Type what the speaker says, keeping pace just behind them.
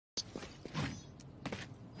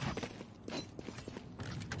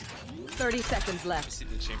30 seconds left. See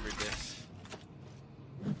the chamber diff.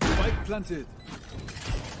 Spike planted.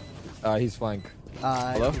 He's flank.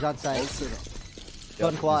 Hello? He's on site. S0m.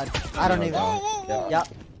 Going quad. I don't even. Yeah. Yep.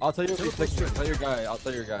 I'll tell you if he's flicking it. Tell your guy. I'll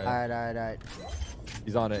tell your guy. Alright.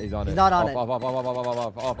 He's on it. He's on it. He's not on off, it.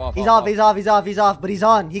 Off. He's off, but he's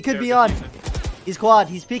on. He could be on. He's quad.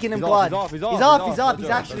 He's peeking him quad. He's off. He's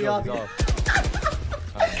actually off. Oh my god.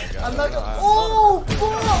 I'm not gonna.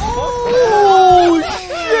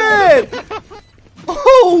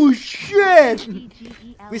 Oh shit!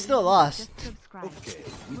 We still lost. Okay,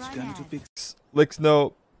 which gun to pick? Licks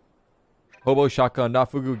no. Hobo shotgun.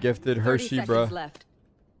 Nafugu gifted. 30 Hershey, seconds bro. left.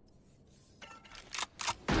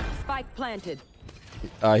 Spike planted.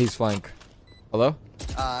 He's flank. Hello?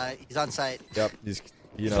 He's on site. Yep. He's.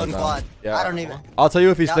 You know. Going quad. Yeah. I don't even. I'll tell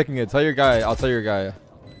you if he's flicking it. Tell your guy. I'll tell your guy.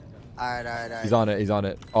 Alright. He's on it. He's on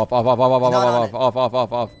it. Off.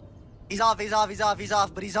 He's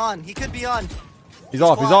off, but he's on. He could be on. He's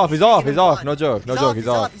off. No joke. He's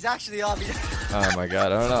off. He's actually off. Oh my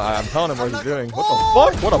god. I don't know. I'm telling him what he's doing. What the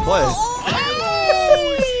fuck? What a play.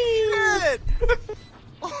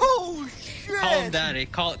 Oh shit! Call him daddy.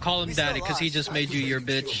 Call him daddy, because he just made you your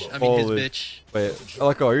bitch. I mean, Holy. his bitch. Wait.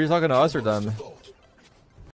 Echo, are you talking to us or them?